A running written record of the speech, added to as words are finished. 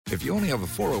If you only have a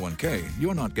 401k,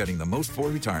 you're not getting the most for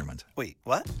retirement. Wait,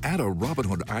 what? Add a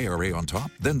Robinhood IRA on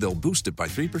top, then they'll boost it by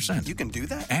 3%. You can do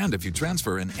that? And if you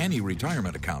transfer in any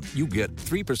retirement account, you get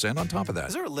 3% on top of that.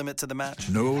 Is there a limit to the match?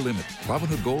 No limit.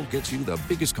 Robinhood Gold gets you the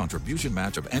biggest contribution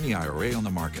match of any IRA on the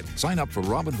market. Sign up for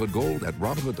Robinhood Gold at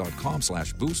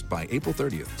Robinhood.com/boost by April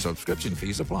 30th. Subscription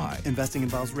fees apply. Investing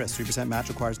involves risk. 3% match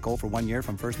requires gold for 1 year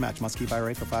from first match. Must keep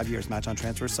IRA for 5 years. Match on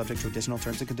transfers subject to additional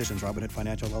terms and conditions. Robinhood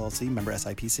Financial LLC, member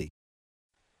SIPC.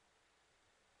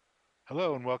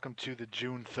 Hello and welcome to the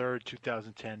June 3rd,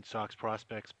 2010 Sox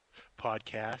Prospects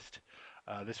podcast.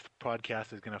 This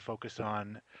podcast is going to focus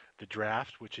on the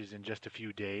draft, which is in just a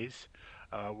few days.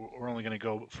 We're only going to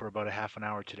go for about a half an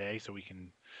hour today so we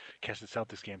can catch the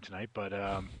Celtics game tonight. But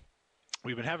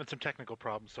we've been having some technical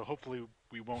problems, so hopefully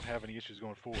we won't have any issues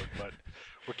going forward. But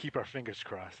we'll keep our fingers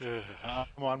crossed. I'm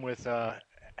on with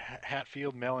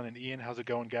Hatfield, Mellon, and Ian. How's it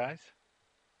going, guys?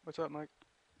 What's up, Mike?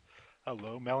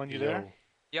 Hello, Mellon, you there?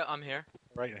 Yeah, I'm here.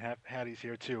 Right, and Hattie's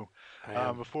here too.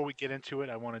 Before we get into it,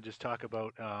 I want to just talk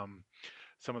about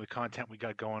some of the content we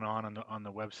got going on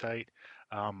the website.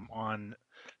 On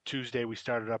Tuesday, we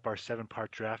started up our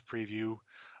 7-part draft preview.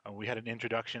 We had an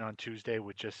introduction on Tuesday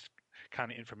with just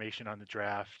kind of information on the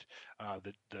draft,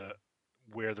 the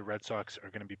where the Red Sox are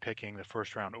going to be picking, the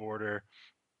first round order,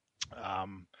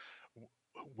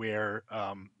 where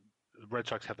the Red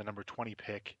Sox have the number 20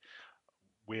 pick,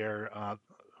 where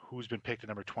who's been picked at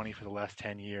number 20 for the last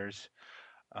 10 years.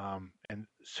 And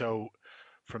so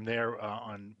from there,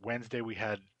 on Wednesday, we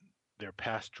had the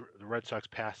Red Sox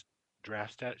past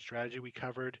draft strategy we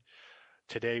covered.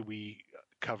 Today, we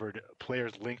covered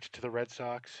players linked to the Red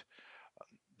Sox.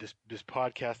 This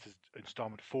podcast is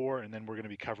installment 4, and then we're going to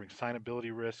be covering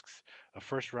signability risks, a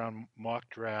first-round mock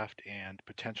draft, and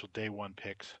potential day 1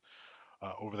 picks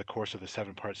over the course of the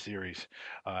 7-part series.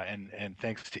 And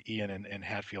thanks to Ian and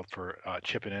Hatfield for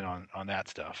chipping in on that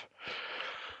stuff.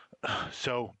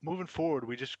 So moving forward,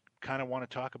 we just kind of want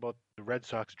to talk about the Red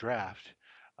Sox draft.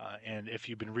 And if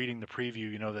you've been reading the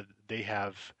preview, you know that they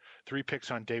have 3 picks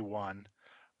on day 1.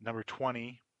 Number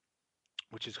 20,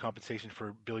 which is compensation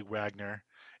for Billy Wagner.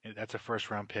 And that's a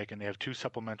first-round pick. And they have 2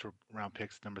 supplemental round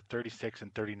picks, number 36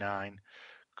 and 39,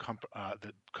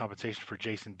 the compensation for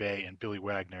Jason Bay and Billy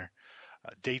Wagner.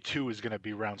 Day 2 is going to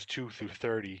be rounds 2 through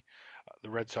 30. The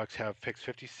Red Sox have picks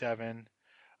 57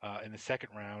 in the second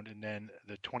round, and then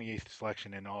the 28th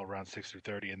selection in all rounds 6 through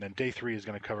 30. And then day 3 is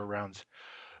going to cover rounds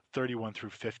 31 through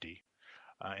 50.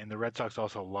 And the Red Sox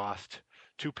also lost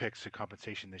 2 picks to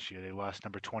compensation this year. They lost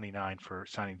number 29 for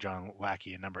signing John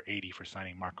Lackey and number 80 for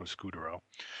signing Marco Scudero.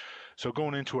 So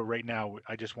going into it right now,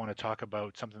 I just want to talk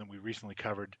about something that we recently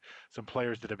covered, some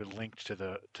players that have been linked to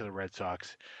the Red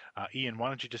Sox. Ian, why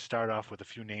don't you just start off with a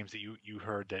few names that you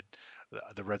heard that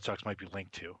the Red Sox might be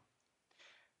linked to?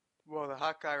 Well, the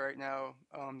hot guy right now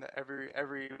that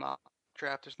every mock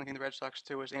draft is linking the Red Sox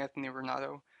to is Anthony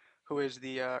Renado, who is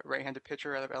the right-handed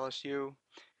pitcher out of LSU.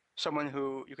 Someone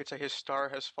who you could say his star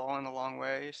has fallen a long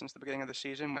way since the beginning of the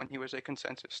season when he was a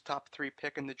consensus top 3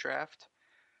 pick in the draft.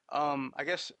 I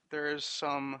guess there is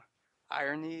some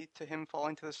irony to him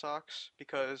falling to the Sox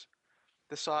because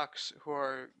the Sox, who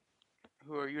are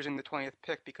using the 20th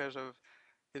pick because of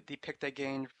the pick they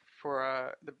gained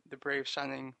for the Braves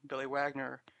signing Billy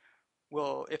Wagner,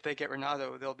 will, if they get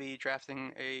Renado, they'll be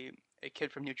drafting a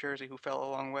kid from New Jersey who fell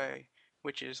a long way,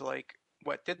 which is like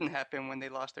what didn't happen when they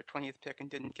lost their 20th pick and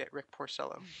didn't get Rick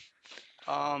Porcello.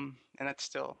 And that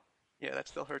still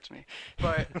hurts me.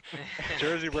 But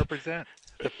Jersey represent.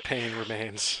 The pain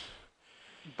remains.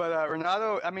 But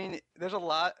Renado, I mean, there's a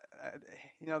lot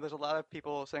of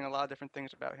people saying a lot of different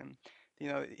things about him. You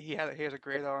know, he has a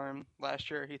great arm.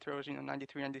 Last year he throws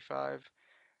 93, 95,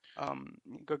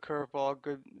 good curveball,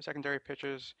 good secondary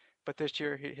pitches. But this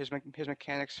year his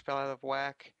mechanics fell out of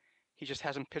whack. He just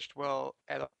hasn't pitched well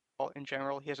at all in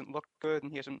general. He hasn't looked good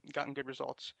and he hasn't gotten good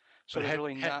results. So there's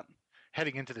really not.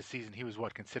 Heading into the season, he was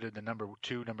considered the number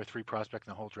 2, number 3 prospect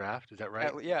in the whole draft. Is that right?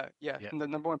 Yeah. The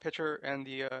number 1 pitcher and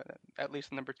the at least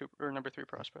the number 2 or number 3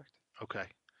 prospect. Okay.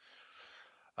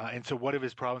 And so, what have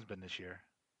his problems been this year?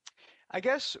 I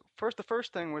guess the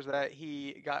first thing was that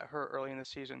he got hurt early in the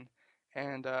season,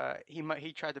 and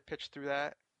he tried to pitch through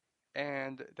that,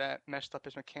 and that messed up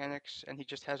his mechanics, and he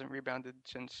just hasn't rebounded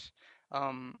since.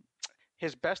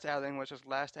 His best outing was his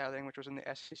last outing, which was in the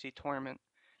SEC tournament,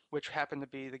 which happened to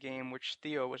be the game which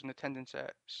Theo was in attendance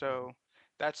at. So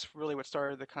that's really what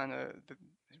started the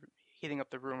heating up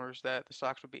the rumors that the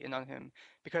Sox would be in on him,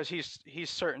 because he's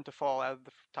certain to fall out of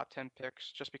the top 10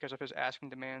 picks just because of his asking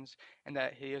demands, and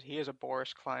that he is a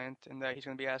Boris client, and that he's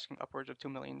going to be asking upwards of $2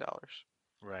 million.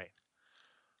 Right.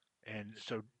 And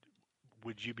so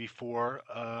would you be for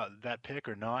that pick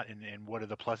or not? And what are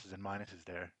the pluses and minuses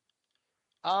there?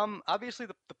 Obviously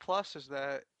the plus is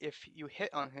that if you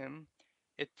hit on him,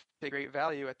 it's a great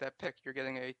value at that pick. You're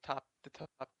getting the top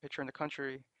pitcher in the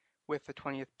country with the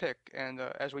 20th pick, and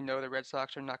as we know, the Red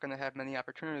Sox are not going to have many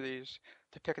opportunities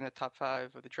to pick in the top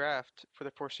five of the draft for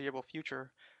the foreseeable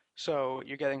future. So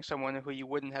you're getting someone who you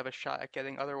wouldn't have a shot at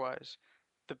getting otherwise.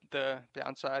 The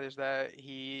downside is that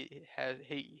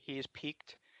he's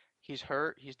peaked, he's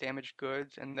hurt, he's damaged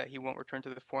goods, and that he won't return to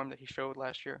the form that he showed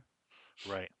last year.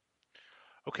 Right.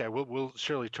 Okay, we'll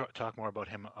surely talk more about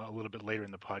him a little bit later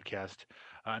in the podcast.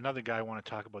 Another guy I want to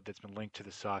talk about that's been linked to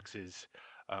the Sox is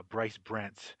Bryce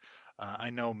Brents. I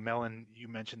know, Mellon, you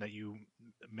mentioned that you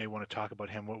may want to talk about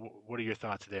him. What are your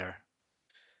thoughts there?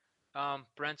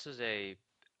 Brents is a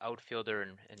outfielder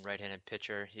and right-handed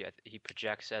pitcher. He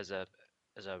projects as a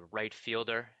right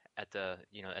fielder at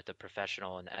the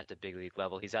professional and at the big league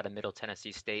level. He's out of Middle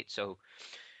Tennessee State, so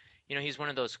he's one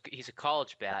of those. He's a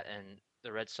college bat, and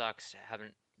the Red Sox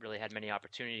haven't really had many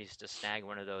opportunities to snag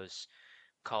one of those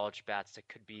college bats that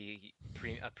could be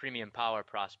a premium power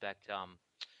prospect.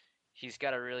 He's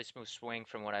got a really smooth swing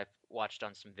from what I've watched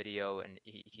on some video, and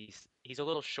he's a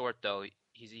little short though.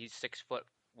 He's 6 foot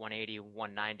 180,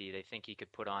 190. They think he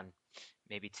could put on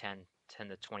maybe 10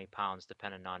 to 20 pounds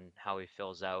depending on how he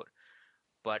fills out.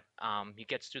 But he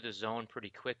gets through the zone pretty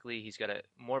quickly. He's got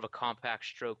more of a compact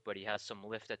stroke, but he has some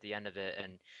lift at the end of it,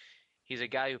 and he's a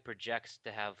guy who projects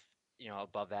to have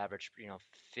above average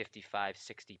 55,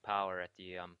 60 power at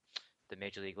the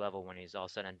major league level when he's all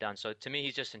said and done. So to me,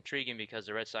 he's just intriguing because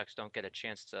the Red Sox don't get a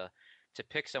chance to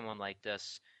pick someone like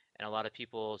this. And a lot of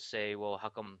people say, well, how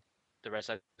come the Red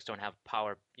Sox don't have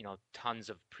power, tons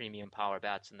of premium power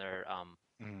bats in their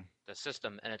the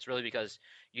system? And it's really because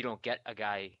you don't get a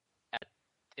guy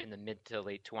in the mid to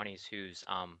late 20s who's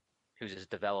as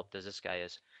developed as this guy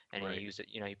is. And Right. he used it,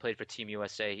 he played for Team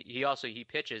USA. He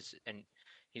pitches, and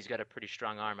he's got a pretty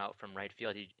strong arm out from right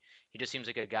field. He just seems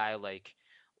like a guy like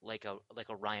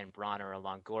a Ryan Braun or a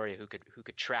Longoria who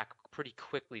could track pretty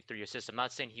quickly through your system. I'm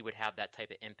not saying he would have that type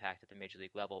of impact at the major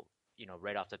league level,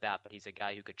 right off the bat, but he's a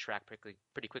guy who could track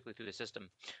pretty quickly through the system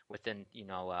within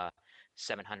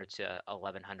 700 to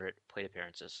 1100 plate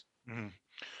appearances. Mm-hmm.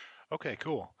 Okay,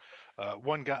 cool.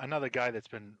 Another guy that's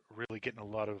been really getting a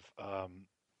lot of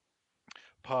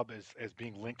pub as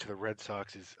being linked to the Red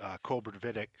Sox is Colbert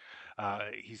Vidic.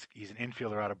 He's an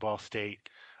infielder out of Ball State.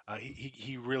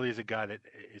 He really is a guy that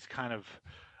is kind of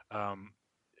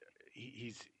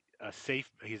he's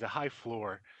a high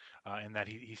floor in that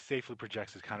he safely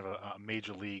projects as kind of a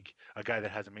major league, a guy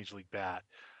that has a major league bat,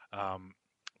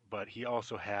 but he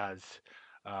also has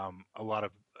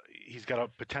he's got a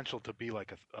potential to be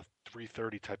like a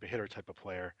 330 type of hitter type of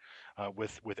player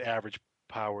with average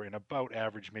power and about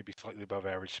average, maybe slightly above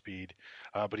average speed,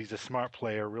 but he's a smart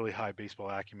player, really high baseball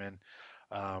acumen.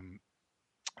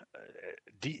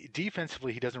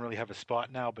 Defensively, he doesn't really have a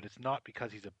spot now, but it's not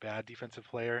because he's a bad defensive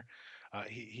player.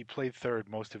 He played third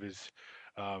most of his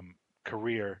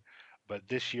career, but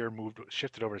this year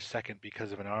shifted over to second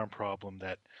because of an arm problem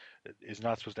that is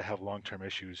not supposed to have long-term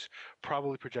issues.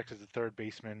 Probably projects as a third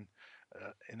baseman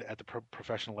at the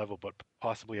professional level, but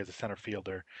possibly as a center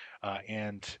fielder.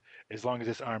 And as long as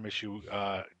this arm issue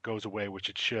goes away, which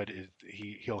it should,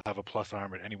 he'll have a plus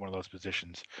arm at any one of those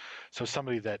positions. So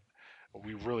somebody that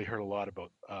we've really heard a lot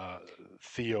about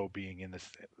Theo being in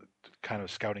this kind of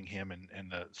scouting him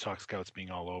and the Sox scouts being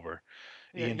all over.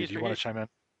 Yeah, Ian, did you want to chime in?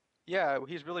 Yeah,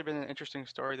 he's really been an interesting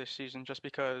story this season just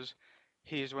because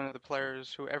he's one of the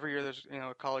players who every year there's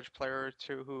a college player or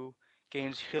two who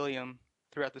gains helium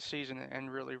throughout the season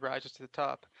and really rises to the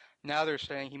top. Now they're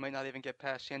saying he might not even get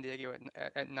past San Diego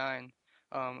at 9.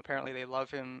 Apparently they love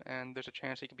him, and there's a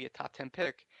chance he could be a top 10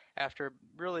 pick after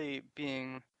really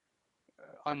being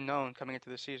unknown coming into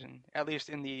the season, at least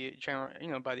in the general,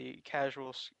 by the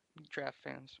casual draft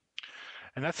fans.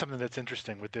 And that's something that's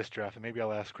interesting with this draft, and maybe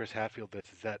I'll ask Chris Hatfield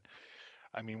this, is that,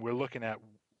 I mean, we're looking at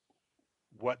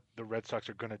what the Red Sox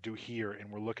are going to do here,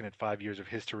 and we're looking at 5 years of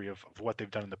history of what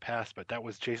they've done in the past, but that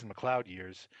was Jason McLeod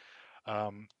years.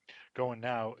 Going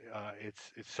now,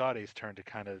 it's Sade's turn to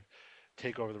kind of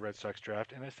take over the Red Sox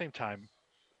draft, and at the same time,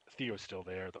 Theo's still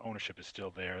there, the ownership is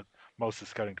still there, most of the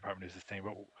scouting department is the same,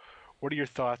 but what are your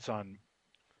thoughts on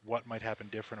what might happen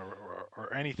different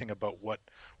or anything about what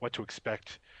to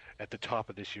expect at the top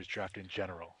of this year's draft in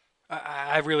general?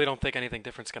 I really don't think anything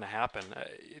different's going to happen.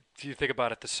 If you think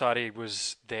about it, the Sade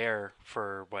was there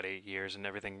for, 8 years and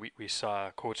everything. We saw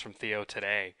quotes from Theo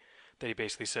today that he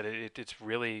basically said it's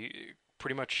really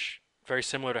pretty much very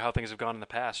similar to how things have gone in the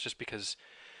past just because,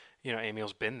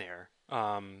 Emil's been there.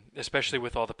 especially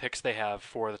with all the picks they have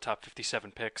for the top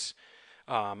 57 picks.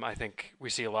 I think we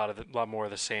see a lot more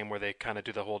of the same, where they kind of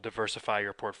do the whole diversify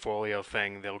your portfolio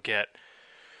thing. They'll get,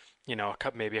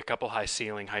 maybe a couple high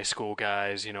ceiling high school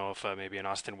guys. If maybe an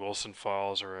Austin Wilson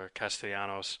falls or a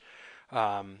Castellanos,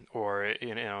 or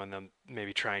and then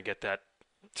maybe try and get that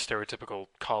stereotypical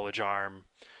college arm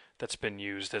that's been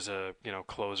used as a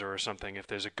closer or something if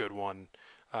there's a good one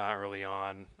early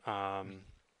on.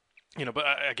 But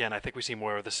again, I think we see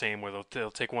more of the same, where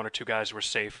they'll take one or two guys who are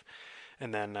safe,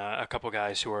 and then a couple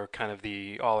guys who are kind of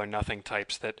the all or nothing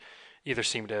types that either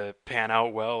seem to pan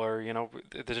out well, or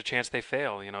there's a chance they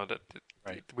fail.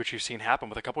 Right. Which you've seen happen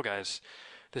with a couple guys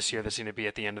this year that seem to be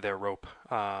at the end of their rope.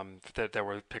 That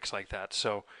were picks like that.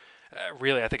 So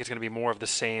really, I think it's going to be more of the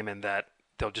same, in that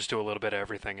they'll just do a little bit of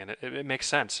everything, and it makes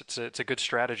sense. It's a good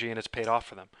strategy, and it's paid off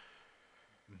for them.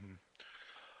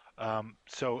 Mm-hmm.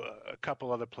 So a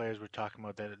couple other players we're talking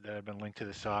about that have been linked to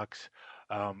the Sox.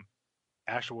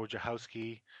 Asher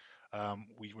Wojciechowski,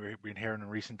 we've been hearing in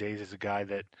recent days, is a guy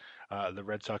that the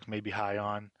Red Sox may be high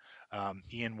on.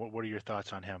 Ian, what are your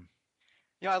thoughts on him?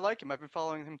 Yeah, I like him. I've been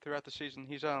following him throughout the season.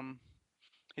 He's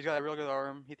got a real good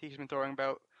arm. He's been throwing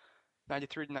about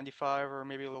 93 to 95, or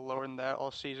maybe a little lower than that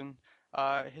all season.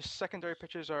 His secondary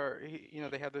pitches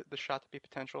they have the shot to be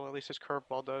potential. At least his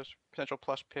curveball does, potential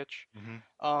plus pitch.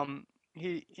 Mm-hmm.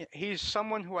 He's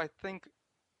someone who I think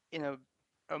in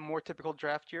a more typical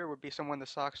draft year would be someone the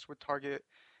Sox would target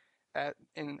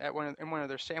in one of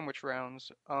their sandwich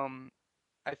rounds.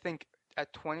 I think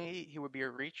at 20 he would be a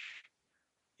reach.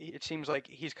 It seems like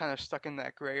he's kind of stuck in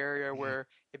that gray area where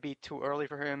it'd be too early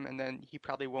for him, and then he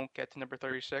probably won't get to number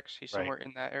 36. He's somewhere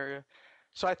in that area.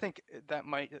 So I think that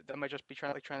might just be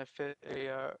trying to fit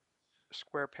a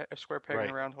square peg in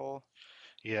a round hole.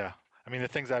 Yeah, I mean, the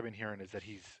things I've been hearing is that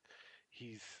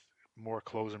he's more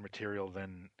closer material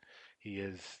than he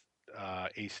is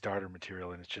a starter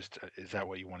material, and it's just, is that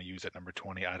what you want to use at number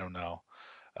 20? I don't know.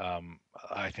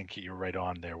 I think you're right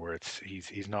on there, where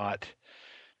he's not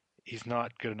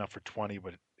good enough for 20,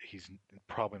 but he's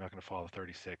probably not going to fall to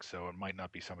 36. So it might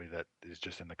not be somebody that is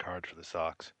just in the cards for the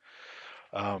Sox.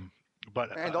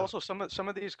 But also some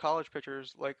of these college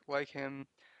pitchers like him,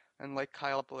 and like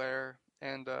Kyle Blair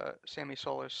and Sammy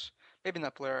Solis. Maybe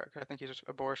not Blair, 'cause I think he's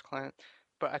a Boris client.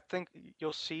 But I think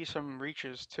you'll see some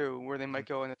reaches too, where they might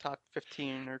go in the top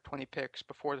 15 or 20 picks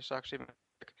before the Sox even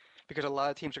pick, because a lot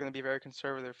of teams are going to be very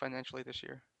conservative financially this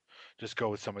year. Just go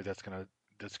with somebody that's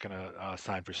gonna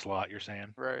sign for slot, you're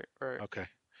saying? Right. Okay.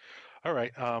 All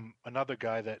right. Another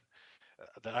guy that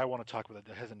I want to talk about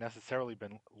that hasn't necessarily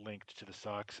been linked to the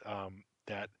Sox,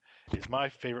 that is my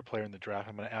favorite player in the draft.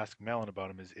 I'm going to ask Mellon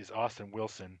about him. Is Austin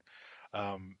Wilson.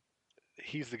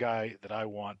 He's the guy that I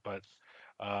want, but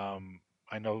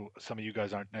I know some of you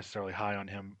guys aren't necessarily high on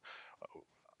him,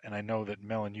 and I know that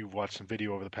Mellon, you've watched some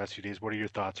video over the past few days. What are your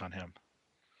thoughts on him?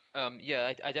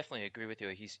 Yeah, I definitely agree with you.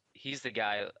 He's the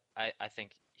guy. I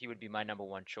think he would be my number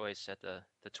one choice at the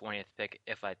 20th pick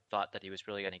if I thought that he was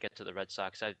really going to get to the Red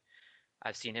Sox.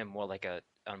 I've seen him more like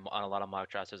on a lot of mock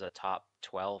drafts as a top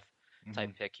 12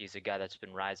 type pick. He's a guy that's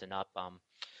been rising up.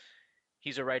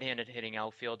 He's a right-handed hitting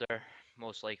outfielder,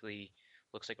 most likely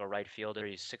looks like a right fielder.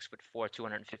 He's 6'4",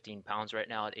 215 pounds right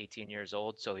now at 18 years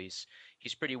old, so he's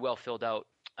pretty well filled out.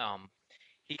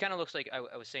 He kind of looks like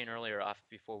I was saying earlier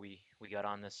before we got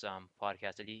on this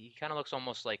podcast, that he kind of looks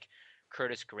almost like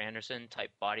Curtis Granderson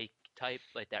type body type,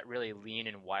 like that really lean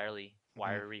and wiry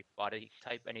body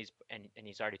type, and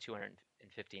he's already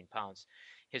 215 pounds.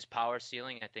 His power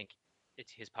ceiling, I think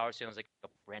his power ceiling is like a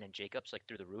Brandon Jacobs, like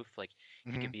through the roof. Like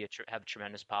he could have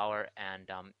tremendous power,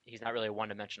 and he's not really a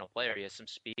one-dimensional player. He has some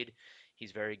speed.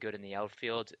 He's very good in the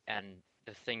outfield, and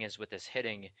the thing is with his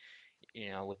hitting,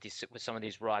 with some of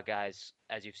these raw guys,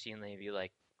 as you've seen maybe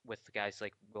like with the guys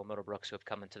like Will Middlebrooks who have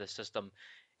come into the system,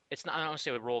 it's not, I don't want to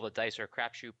say a roll of the dice or a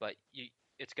crapshoot, but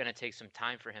it's going to take some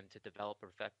time for him to develop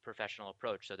a professional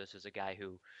approach. So this is a guy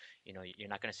who, you're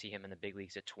not going to see him in the big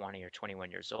leagues at 20 or 21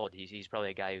 years old. He's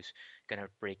probably a guy who's going to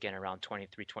break in around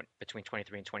between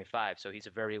 23 and 25. So he's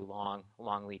a very long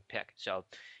lead pick. So,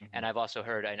 and I've also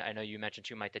heard, I know you mentioned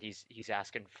too, Mike, that he's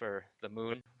asking for the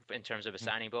moon in terms of a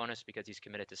signing bonus because he's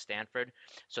committed to Stanford.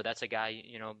 So that's a guy,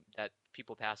 that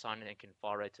people pass on and can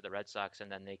fall right to the Red Sox,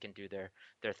 and then they can do their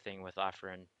thing with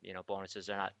offering, bonuses.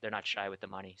 They're not shy with the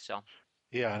money. So.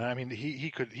 Yeah, and I mean he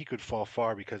could fall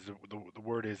far, because the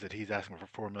word is that he's asking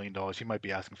for $4 million. He might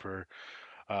be asking for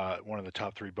one of the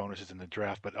top 3 bonuses in the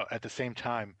draft. But at the same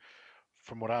time,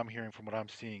 from what I'm hearing, from what I'm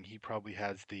seeing, he probably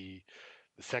has the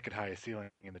second highest ceiling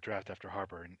in the draft after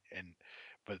Harper.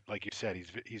 But like you said,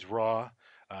 he's raw.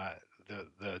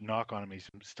 the knock on him, he's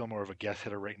still more of a guess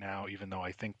hitter right now, even though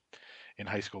I think in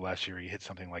high school last year he hit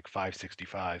something like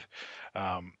 565.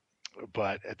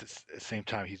 But at the same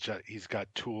time, he's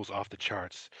got tools off the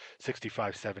charts,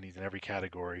 65, 70s in every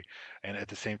category, and at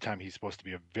the same time, he's supposed to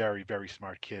be a very, very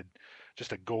smart kid,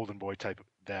 just a golden boy type.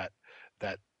 That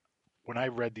when I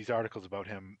read these articles about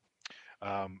him,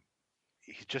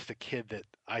 he's just a kid that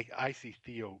I see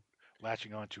Theo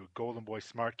latching on to, a golden boy,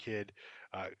 smart kid,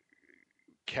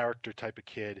 character type of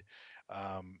kid,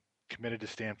 committed to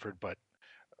Stanford, but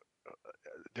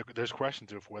there's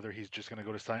questions of whether he's just going to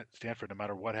go to Stanford no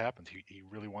matter what happens. He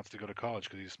really wants to go to college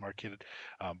because he's a smart kid.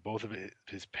 Both of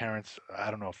his parents, I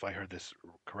don't know if I heard this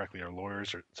correctly, are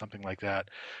lawyers or something like that.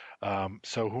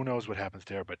 So who knows what happens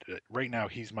there. But right now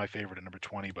he's my favorite at number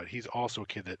 20. But he's also a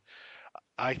kid that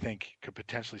I think could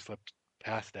potentially slip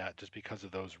past that just because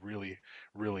of those really,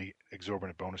 really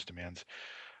exorbitant bonus demands.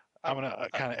 I'm going to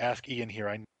kind of ask Ian here.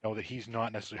 I know that he's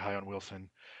not necessarily high on Wilson.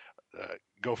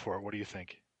 Go for it. What do you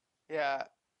think? Yeah,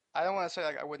 I don't want to say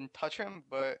like I wouldn't touch him,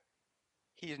 but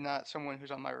he's not someone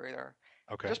who's on my radar.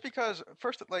 Okay. Just because,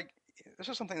 first, like this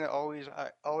is something that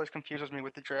always confuses me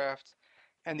with the draft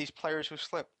and these players who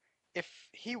slip. If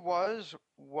he was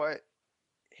what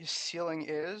his ceiling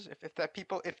is,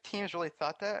 if teams really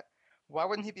thought that, why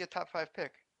wouldn't he be a top 5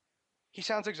 pick? He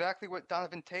sounds exactly what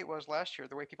Donovan Tate was last year,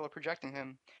 the way people are projecting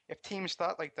him. If teams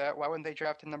thought like that, why wouldn't they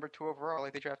draft him number 2 overall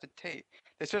like they drafted Tate?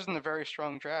 This isn't a very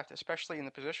strong draft, especially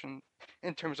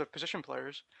in terms of position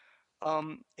players.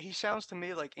 He sounds to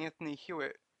me like Anthony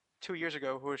Hewitt 2 years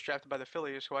ago, who was drafted by the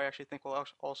Phillies, who I actually think will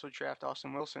also draft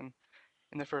Austin Wilson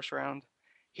in the first round.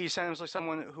 He sounds like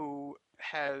someone who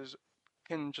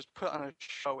can just put on a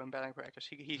show in batting practice.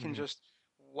 He can just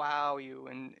wow you,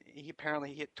 and he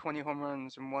hit 20 home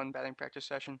runs in one batting practice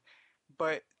session.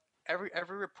 But every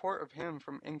report of him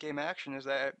from in-game action is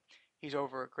that he's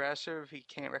over aggressive. He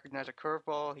can't recognize a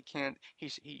curveball.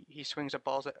 He swings at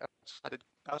balls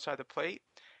outside the plate.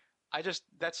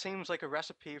 That seems like a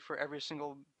recipe for every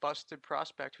single busted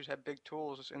prospect who's had big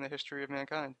tools in the history of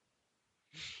mankind.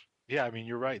 Yeah, I mean,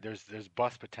 you're right. There's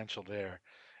bust potential there,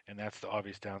 and that's the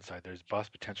obvious downside. There's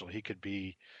bust potential. He could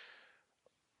be.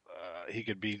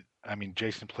 I mean,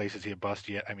 Jason Place, is he a bust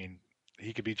yet? I mean,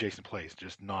 he could be Jason Place,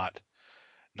 just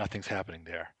nothing's happening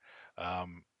there.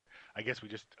 I guess we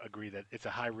just agree that it's a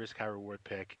high risk, high reward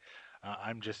pick.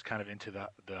 I'm just kind of into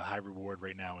the high reward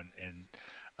right now,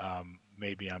 and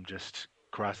maybe I'm just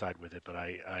cross-eyed with it, but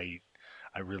I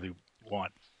really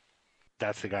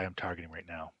that's the guy I'm targeting right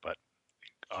now, but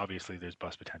obviously there's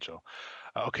bust potential.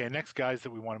 Okay, next guys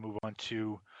that we want to move on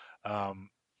to,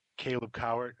 Caleb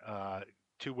Cowart,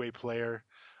 two-way player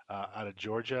out of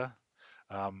Georgia.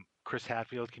 Chris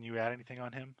Hatfield, can you add anything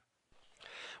on him?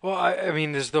 Well, I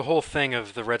mean, there's the whole thing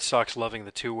of the Red Sox loving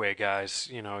the two-way guys.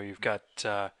 You know, you've got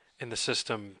in the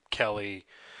system Kelly,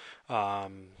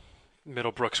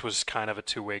 Middlebrooks was kind of a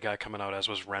two-way guy coming out, as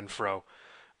was Renfroe.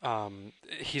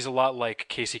 He's a lot like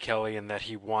Casey Kelly in that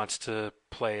he wants to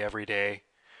play every day.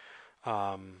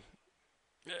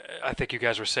 I think you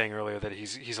guys were saying earlier that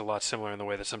he's a lot similar in the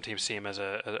way that some teams see him as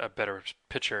a better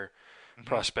pitcher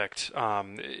prospect.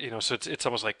 You know, so it's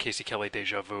almost like Casey Kelly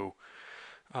deja vu.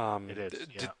 It is.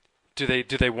 Yeah.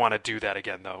 Do they want to do that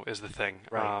again though? Is the thing.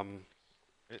 Right.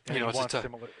 You know, wants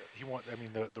similar. I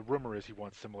mean, the rumor is he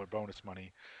wants similar bonus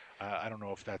money. I don't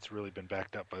know if that's really been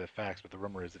backed up by the facts, but the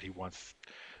rumor is that he wants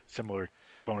similar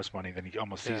bonus money. Then he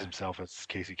almost sees himself as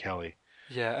Casey Kelly.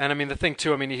 Yeah, and I mean the thing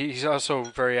too. I mean he's also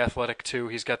very athletic too.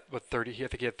 He's got I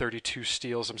think he had 32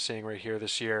 steals. I'm seeing right here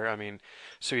this year. I mean,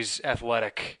 so he's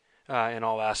athletic in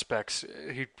all aspects.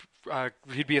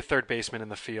 He'd be a third baseman in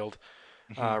the field,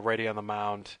 righty on the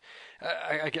mound.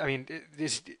 I mean,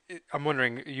 I'm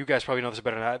wondering. You guys probably know this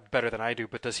better than I do.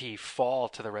 But does he fall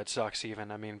to the Red Sox even?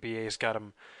 I mean, BA's got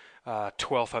him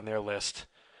 12th on their list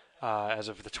as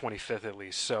of the 25th at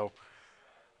least. So,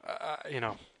 you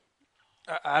know.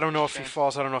 I don't know if he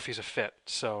falls. I don't know if he's a fit.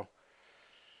 So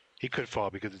he could fall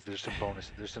because there's some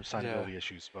signability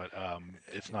issues, but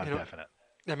it's not definite.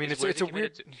 I mean, it's a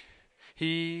weird.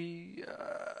 He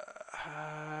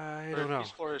I don't know.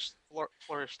 He's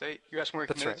Florida State. You asking where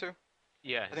he committed to?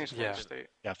 Yeah, I think it's Florida State.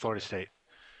 Yeah, Florida State.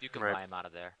 You can buy him out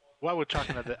of there. While we're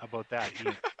talking about that,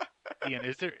 Ian,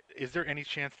 is there any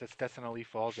chance that Stetson Ali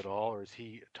falls at all, or is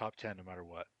he top 10 no matter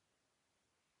what?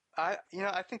 I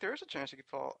think there is a chance he could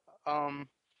fall.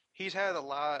 He's had a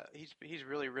lot. He's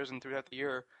really risen throughout the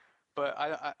year, but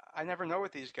I never know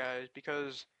with these guys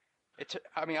because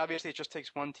obviously it just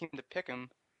takes one team to pick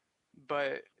him,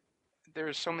 but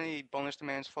there's so many bonus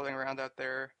demands floating around out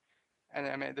there, and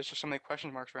I mean there's just so many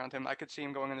question marks around him. I could see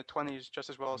him going in the 20s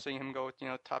just as well as seeing him go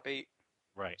top 8.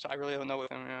 Right. So I really don't know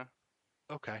with him. Yeah.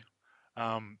 Okay.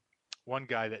 One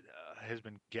guy that has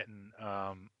been getting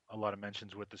a lot of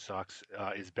mentions with the Sox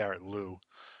is Barrett Lou.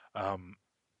 Um,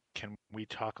 can we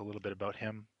talk a little bit about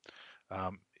him?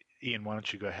 Um, Ian, why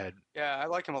don't you go ahead? Yeah, I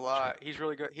like him a Sure. lot. He's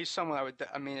really good. He's someone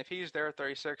I mean, if he's there at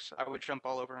 36, I would jump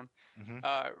all over him. Hmm.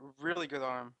 Really good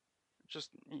arm. Just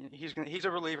he's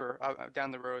a reliever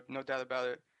down the road, no doubt about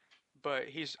it. But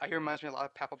I hear reminds me a lot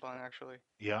of Papelbon actually.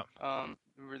 Yeah.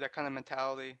 That kind of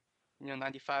mentality,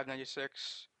 95,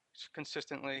 96,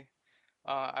 consistently.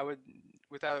 I would,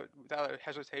 without a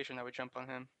hesitation, I would jump on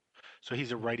him. So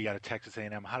he's a righty out of Texas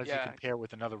A&M. How does he Yeah, compare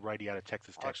with another righty out of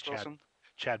Texas Tech, Alex Wilson.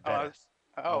 Chad Uh, Bettis?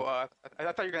 Oh, I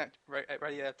thought you were gonna right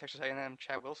at Texas A&M,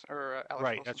 Chad Wilson or Alex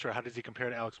right. Wilson. That's right. How does he compare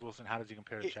to Alex Wilson? How does he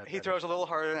compare to Chad He Bettis? throws a little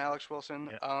harder than Alex Wilson.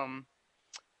 Yeah.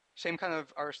 Same kind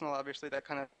of arsenal, obviously. That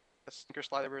kind of sinker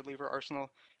slider reliever arsenal.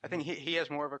 I think he has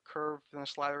more of a curve than a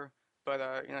slider, but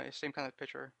same kind of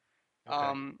pitcher.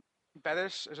 Okay.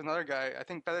 Bettis is another guy. I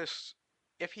think Bettis,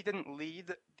 if he didn't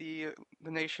lead the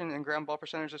nation in ground ball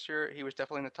percentage this year, he was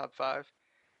definitely in the top five.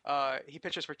 He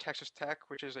pitches for Texas Tech,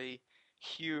 which is a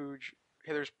huge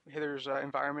hitters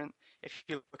environment. If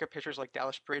you look at pitchers like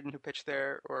Dallas Braden, who pitched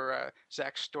there, or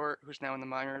Zach Stort, who's now in the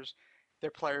minors, they're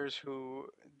players who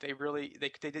their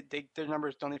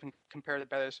numbers don't even compare to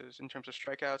Bettis's in terms of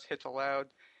strikeouts, hits allowed,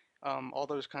 all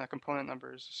those kind of component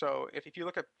numbers. So if you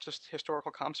look at just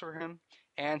historical comps for him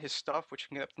and his stuff, which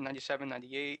can get up to 97,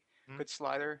 98, Hmm. good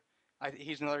slider,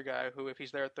 he's another guy who, if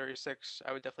he's there at 36,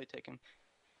 I would definitely take him.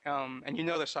 And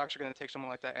the Sox are going to take someone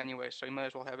like that anyway, so you might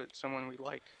as well have it someone we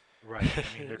like. Right.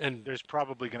 I mean, And there's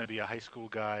probably going to be a high school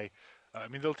guy. I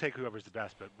mean, they'll take whoever's the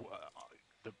best, but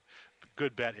the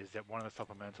good bet is that one of the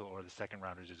supplemental or the second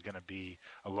rounders is going to be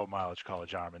a low mileage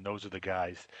college arm, and those are the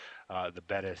guys, the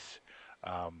Bettis,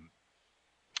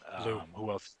 Lou. who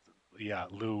else? Yeah,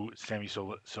 Lou, Sammy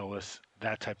Solis,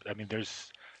 that type. I mean, there's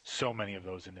so many of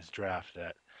those in this draft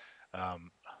that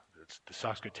um, the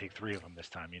Sox could take three of them this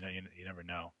time. You never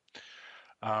know.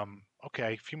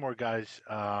 Okay, a few more guys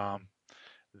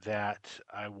that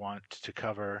I want to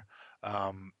cover.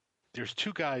 There's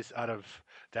two guys out of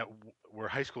that were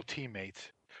high school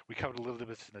teammates. We covered a little bit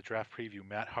in the draft preview.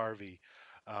 Matt Harvey,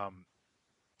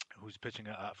 who's pitching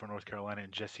for North Carolina,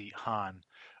 and Jesse Hahn,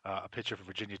 a pitcher for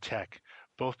Virginia Tech.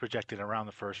 Both projected around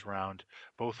the first round.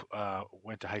 Both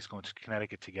went to high school in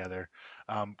Connecticut together.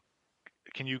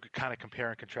 Can you kind of compare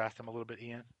and contrast them a little bit,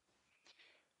 Ian?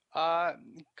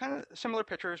 Kind of similar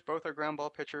pitchers. Both are ground ball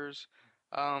pitchers.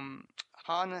 Hahn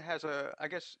has I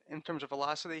guess in terms of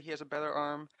velocity, he has a better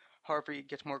arm. Harvey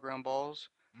gets more ground balls.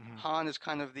 Hmm. Hahn is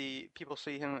kind of people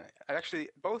see him, actually,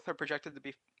 both are projected to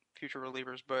be future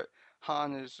relievers, but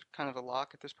Hahn is kind of a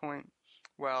lock at this point,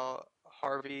 while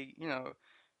Harvey,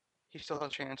 he still has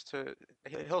a chance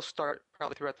he'll start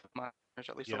probably throughout the minors,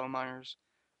 at least the Yeah. low minors.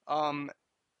 Um,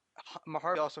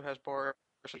 Harvey also has Boris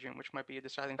surgeon, which might be a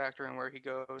deciding factor in where he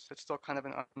goes. It's still kind of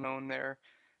an unknown there,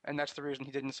 and that's the reason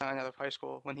he didn't sign out of high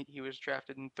school when he was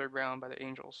drafted in third round by the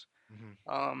Angels.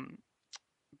 Hmm.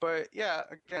 But yeah,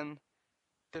 again,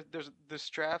 this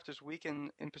draft is weak in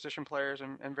position players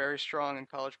and very strong in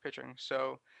college pitching.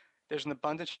 So there's an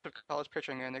abundance of college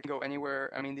pitching, and it can go anywhere.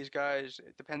 I mean, these guys,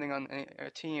 depending on a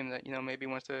team that maybe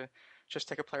wants to just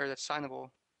take a player that's signable,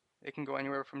 it can go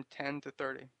anywhere from 10 to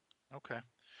 30. Okay.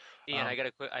 Ian, Um, I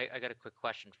got a quick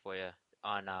question for you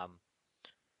on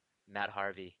Matt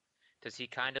Harvey. Does he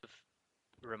kind of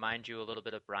remind you a little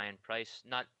bit of Brian Price?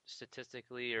 Not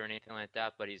statistically or anything like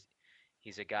that, but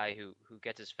he's a guy who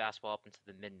gets his fastball up into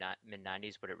the mid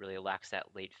 90s, but it really lacks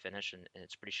that late finish, and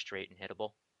it's pretty straight and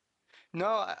hittable. No,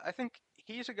 I think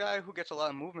he's a guy who gets a lot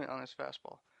of movement on his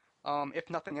fastball. If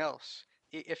nothing else,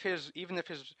 even if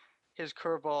his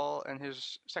curveball and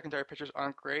his secondary pitches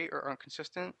aren't great or aren't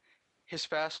consistent, his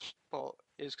fastball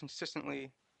is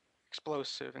consistently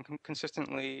explosive and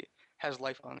consistently has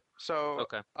life on it. So,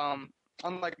 Okay.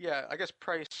 unlike, yeah, I guess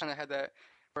Price kind of had that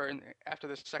where after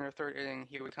the second or third inning,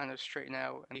 he would kind of straighten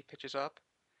out and he pitches up.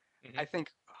 Hmm. I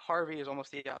think Harvey is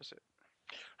almost the opposite.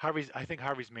 I think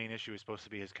Harvey's main issue is supposed to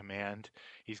be his command.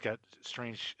 He's got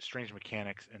strange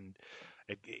mechanics, and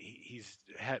he's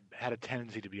had a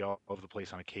tendency to be all over the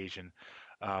place on occasion.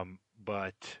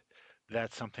 But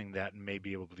that's something that may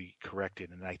be able to be corrected,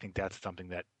 and I think that's something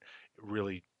that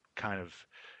really kind of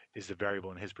is the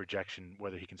variable in his projection,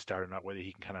 whether he can start or not, whether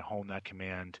he can kind of hone that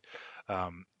command.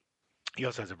 He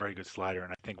also has a very good slider,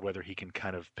 and I think whether he can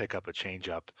kind of pick up a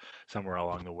changeup somewhere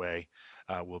along the way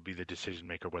will be the decision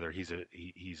maker, whether he's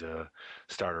a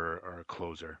starter or a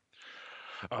closer.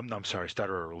 No, I'm sorry,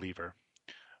 starter or reliever.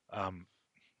 I'm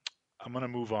going to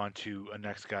move on to a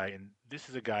next guy, and this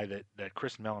is a guy that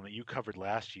Chris Mellon that you covered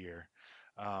last year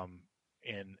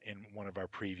in one of our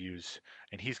previews,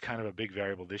 and he's kind of a big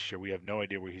variable this year. We have no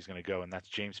idea where he's going to go, and that's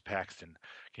James Paxton.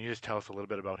 Can you just tell us a little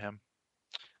bit about him?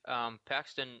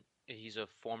 Paxton, he's a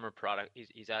former product.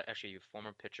 He's actually a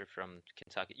former pitcher from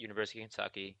Kentucky, University of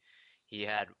Kentucky. He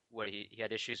had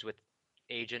issues with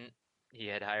agent. He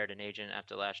had hired an agent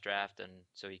after last draft, and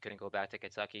so he couldn't go back to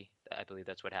Kentucky. I believe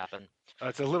that's what happened.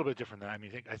 It's a little bit different than that. I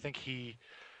mean, I think he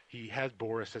has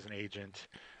Boris as an agent.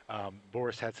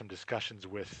 Boris had some discussions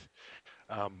with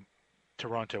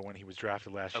Toronto when he was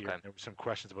drafted last year. There were some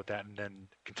questions about that, and then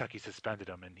Kentucky suspended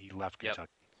him, and he left Kentucky.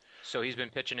 So he's been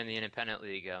pitching in the Independent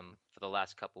League for the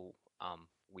last couple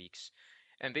weeks,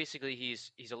 and basically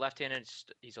he's a left-handed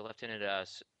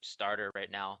starter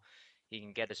right now. He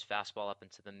can get his fastball up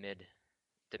into the mid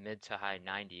to high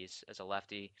 90s as a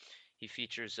lefty. He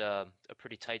features a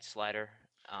pretty tight slider,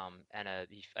 and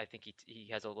I think he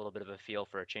has a little bit of a feel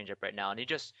for a changeup right now. And he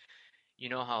just, you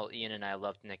know how Ian and I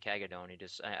loved Nick Hagedorn.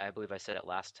 I believe I said it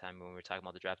last time when we were talking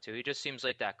about the draft too. He just seems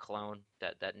like that clone,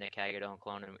 that Nick Hagedorn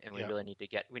clone, and we really needed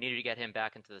to get him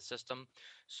back into the system.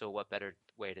 So what better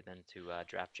way than to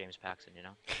draft James Paxton, you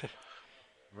know?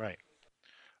 Right.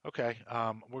 Okay,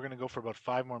 we're going to go for about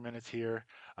 5 more minutes here.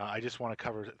 I just want to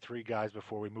cover 3 guys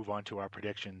before we move on to our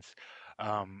predictions.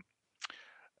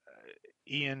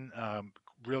 Ian,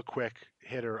 real quick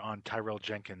hitter on Tyrell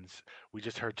Jenkins. We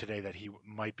just heard today that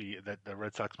that the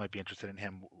Red Sox might be interested in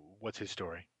him. What's his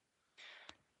story?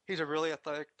 He's a really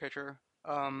athletic pitcher.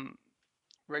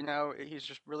 Right now, he's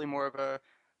just really more of a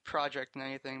project than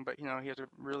anything, but he has a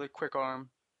really quick arm,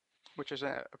 which is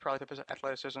a product of his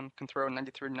athleticism, can throw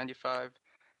 93 to 95.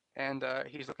 And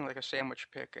he's looking like a sandwich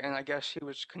pick. And I guess he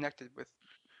was connected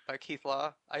by Keith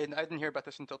Law. I didn't hear about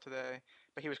this until today,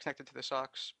 but he was connected to the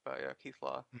Sox by Keith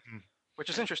Law, which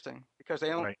is interesting because they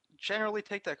don't generally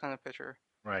take that kind of pitcher,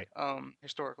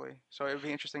 historically. So it would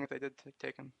be interesting if they did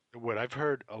take him. What I've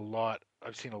heard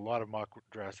I've seen a lot of mock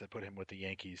drafts that put him with the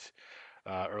Yankees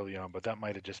early on, but that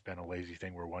might have just been a lazy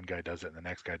thing where one guy does it and the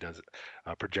next guy does it,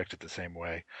 project it the same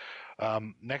way.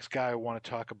 Next guy I want to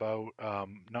talk about,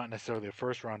 not necessarily a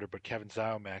first rounder, but Kevin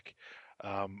Ziomek.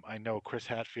 I know Chris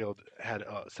Hatfield had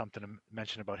something to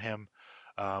mention about him.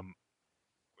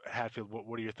 Hatfield,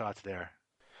 what are your thoughts there?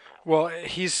 Well,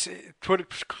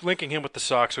 linking him with the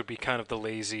Sox would be kind of the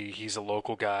lazy, he's a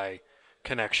local guy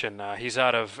connection. He's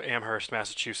out of Amherst,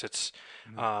 Massachusetts.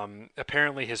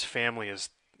 Apparently his family is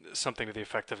something to the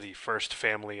effect of the first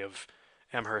family of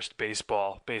Amherst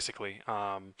baseball, basically.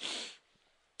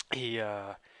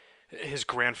 His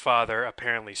grandfather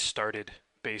apparently started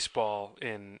baseball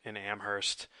in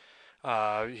Amherst.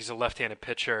 He's a left-handed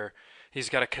pitcher. He's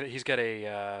got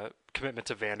a commitment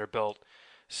to Vanderbilt.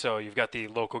 So you've got the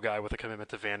local guy with a commitment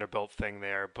to Vanderbilt thing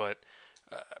there, but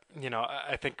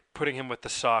I think putting him with the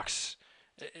Sox,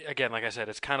 again, like I said,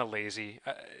 it's kind of lazy.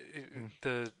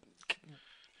 The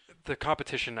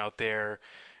competition out there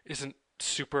isn't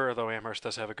super, although Amherst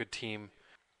does have a good team.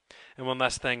 And one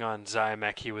last thing on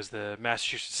Ziomek, he was the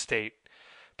Massachusetts State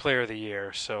Player of the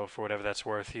Year, so for whatever that's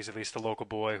worth, he's at least a local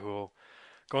boy who will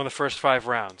go in the first 5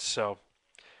 rounds. So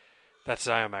that's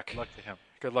Ziomek. Good luck to him.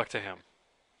 Good luck to him.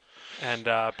 And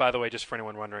by the way, just for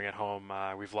anyone wondering at home,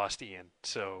 we've lost Ian,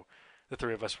 so the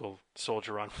 3 of us will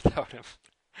soldier on without him.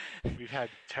 We've had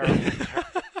terrible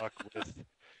luck with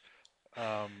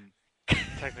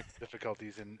technical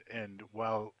difficulties, and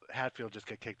while Hatfield just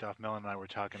got kicked off, Mel and I were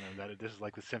talking that this is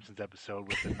like the Simpsons episode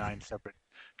with the 9 separate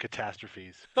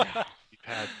catastrophes. We've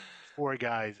had 4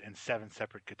 guys and 7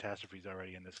 separate catastrophes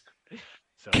already in this.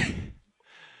 So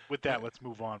with that, let's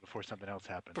move on before something else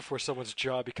happens. Before someone's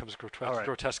jaw becomes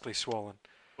grotesquely swollen.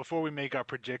 Before we make our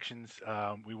predictions,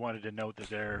 we wanted to note that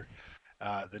they're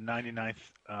the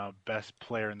 99th best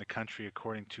player in the country,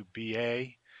 according to BA,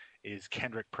 is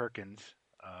Kendrick Perkins,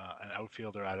 an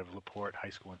outfielder out of LaPorte High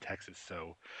School in Texas.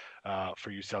 So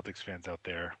for you Celtics fans out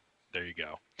there you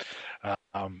go.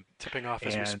 Tipping off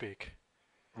as we speak.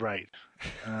 Right.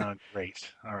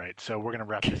 Great. All right. So we're going to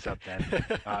wrap this up then.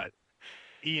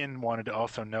 Ian wanted to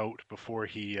also note before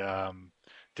he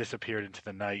disappeared into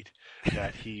the night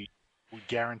that he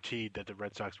guaranteed that the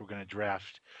Red Sox were going to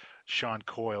draft Sean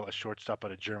Coyle, a shortstop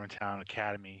out of Germantown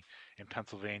Academy in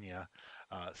Pennsylvania,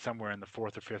 somewhere in the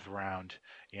 4th or 5th round,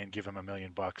 and give him $1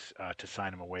 million to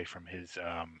sign him away from his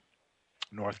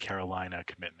North Carolina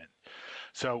commitment.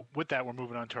 So with that, we're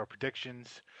moving on to our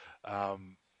predictions.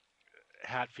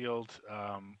 Hatfield,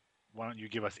 why don't you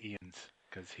give us Ian's,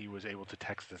 because he was able to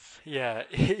text us. Yeah,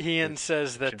 Ian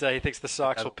says that he thinks the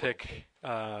Sox will pick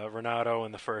Renato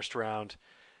in the first round,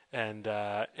 and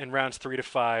in rounds 3 to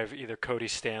 5, either Cody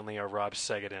Stanley or Rob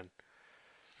Segedin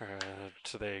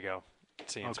So there you go.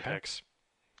 It's Ian's Okay. picks.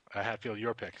 Hatfield,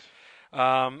 your picks.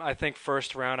 I think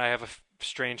first round, I have a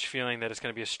strange feeling that it's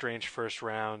going to be a strange first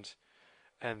round,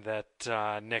 and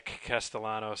that Nick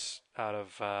Castellanos out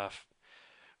of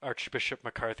Archbishop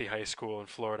McCarthy High School in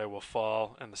Florida will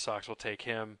fall, and the Sox will take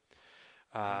him.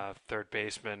 Third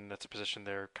baseman, that's a position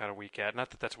they're kind of weak at. Not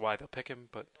that that's why they'll pick him,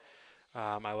 but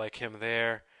I like him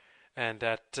there. And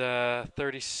at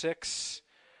 36,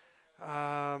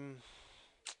 let's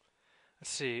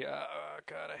see.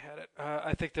 God, I had it.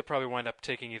 I think they'll probably wind up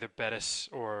taking either Bettis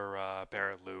or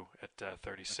Barrett Lou at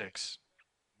 36.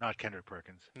 Okay. Not Kendrick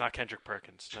Perkins. Not Kendrick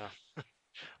Perkins, no.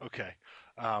 Okay.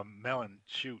 Mellon,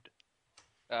 shoot.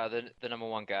 The number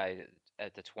one guy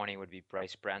at the 20 would be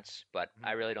Bryce Brents, but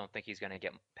I really don't think he's going to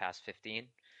get past 15.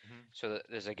 So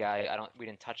there's a guy we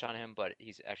didn't touch on him, but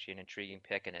he's actually an intriguing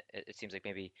pick, and it seems like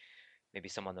maybe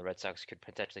someone the Red Sox could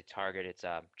potentially target. It's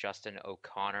Justin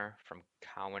O'Connor from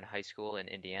Cowan High School in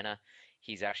Indiana.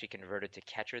 He's actually converted to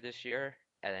catcher this year,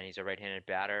 and then he's a right-handed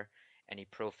batter, and he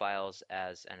profiles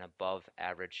as an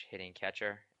above-average hitting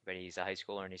catcher. But he's a high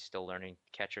schooler and he's still learning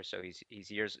catcher, so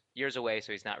he's years away.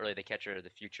 So he's not really the catcher of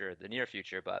the future, the near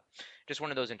future. But just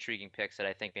one of those intriguing picks that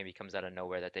I think maybe comes out of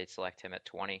nowhere that they'd select him at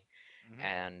 20,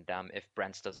 and if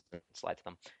Brents doesn't slide to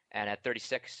them. And at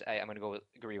 36, I'm going to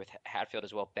agree with Hatfield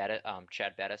as well.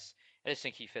 Chad Bettis. I just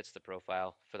think he fits the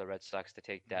profile for the Red Sox to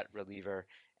take that reliever,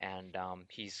 and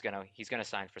he's gonna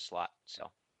sign for slot. So.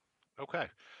 Okay.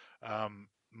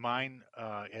 Mine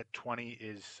at 20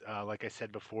 is, like I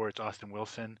said before, it's Austin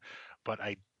Wilson. But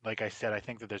like I said, I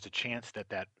think that there's a chance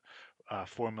that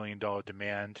 $4 million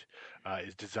demand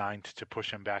is designed to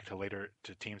push him back to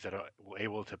teams that are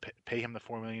able to pay him the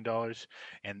 $4 million,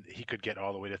 and he could get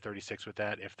all the way to 36 with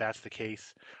that. If that's the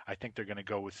case, I think they're going to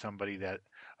go with somebody that,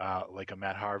 like a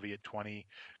Matt Harvey at 20,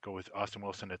 go with Austin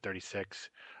Wilson at 36.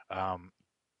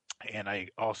 And I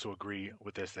also agree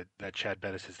with this that Chad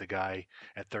Bettis is the guy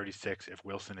at 36. If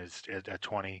Wilson is at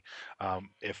 20,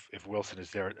 if Wilson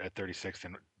is there at 36,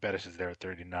 then Bettis is there at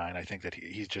 39. I think that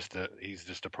he's just a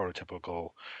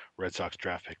prototypical Red Sox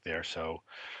draft pick there. So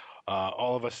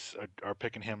all of us are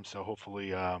picking him. So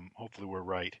hopefully we're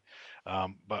right.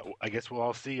 But I guess we'll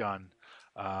all see on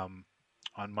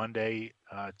Monday,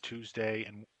 Tuesday,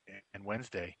 and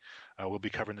Wednesday. We'll be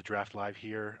covering the draft live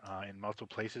here in multiple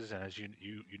places, and as you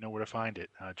know where to find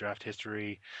it. Draft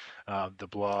History, the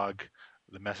blog,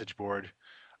 the message board.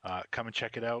 Come and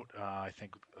check it out. I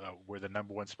think we're the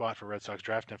number one spot for Red Sox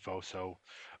draft info, so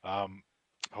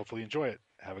hopefully enjoy it.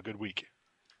 Have a good week.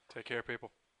 Take care, people.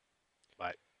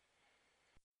 Bye.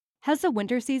 Has the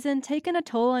winter season taken a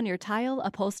toll on your tile,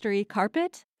 upholstery,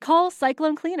 carpet? Call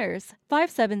Cyclone Cleaners,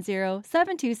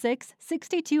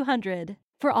 570-726-6200.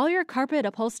 For all your carpet,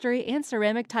 upholstery, and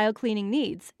ceramic tile cleaning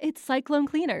needs, it's Cyclone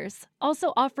Cleaners,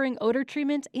 also offering odor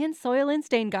treatment and soil and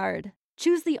stain guard.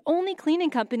 Choose the only cleaning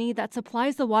company that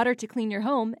supplies the water to clean your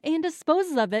home and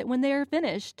disposes of it when they are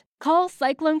finished. Call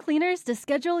Cyclone Cleaners to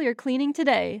schedule your cleaning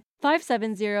today,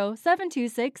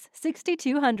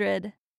 570-726-6200.